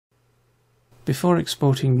before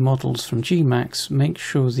exporting models from Gmax, make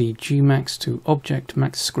sure the Gmax to Object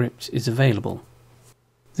MAXScript is available.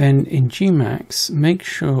 Then in Gmax, make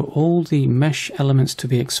sure all the mesh elements to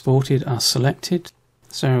be exported are selected.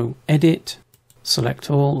 So Edit, select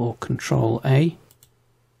all or Control A.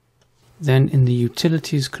 Then in the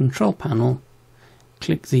Utilities control panel,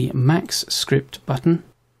 click the MAXScript button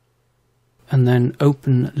and then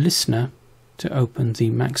Open Listener to open the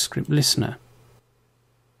MAXScript Listener.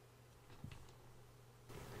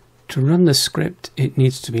 To run the script, it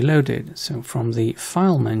needs to be loaded, so from the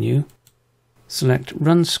File menu, select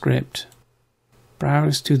Run Script,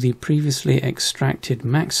 browse to the previously extracted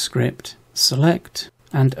MAXScript, select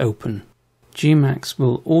and open. Gmax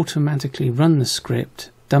will automatically run the script,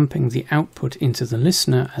 dumping the output into the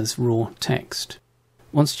listener as raw text.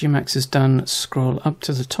 Once Gmax is done, scroll up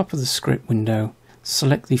to the top of the script window,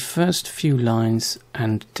 select the first few lines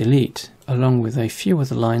and delete, along with a few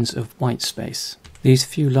other lines of white space. These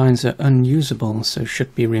few lines are unusable, so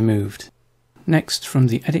should be removed. Next, from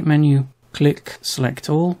the Edit menu, click Select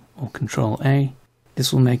All or Control A.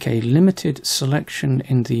 This will make a limited selection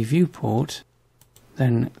in the viewport.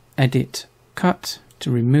 Then Edit Cut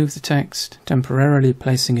to remove the text, temporarily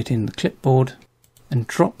placing it in the clipboard, and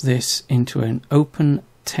drop this into an open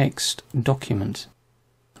text document.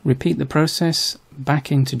 Repeat the process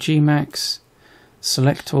back into Gmax,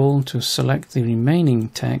 select all to select the remaining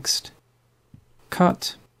text,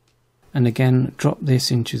 cut, and again drop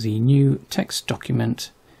this into the new text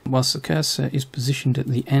document whilst the cursor is positioned at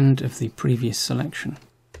the end of the previous selection.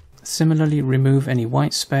 Similarly, remove any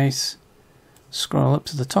white space, scroll up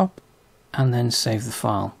to the top, and then save the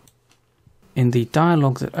file. In the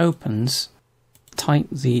dialog that opens, type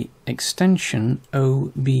the extension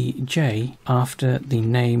OBJ after the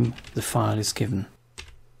name the file is given.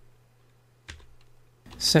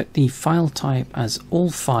 Set the file type as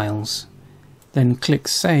All Files, then click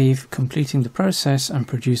Save, completing the process and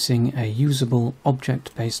producing a usable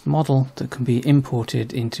object-based model that can be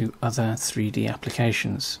imported into other 3D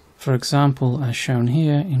applications. For example, as shown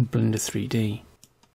here in Blender 3D.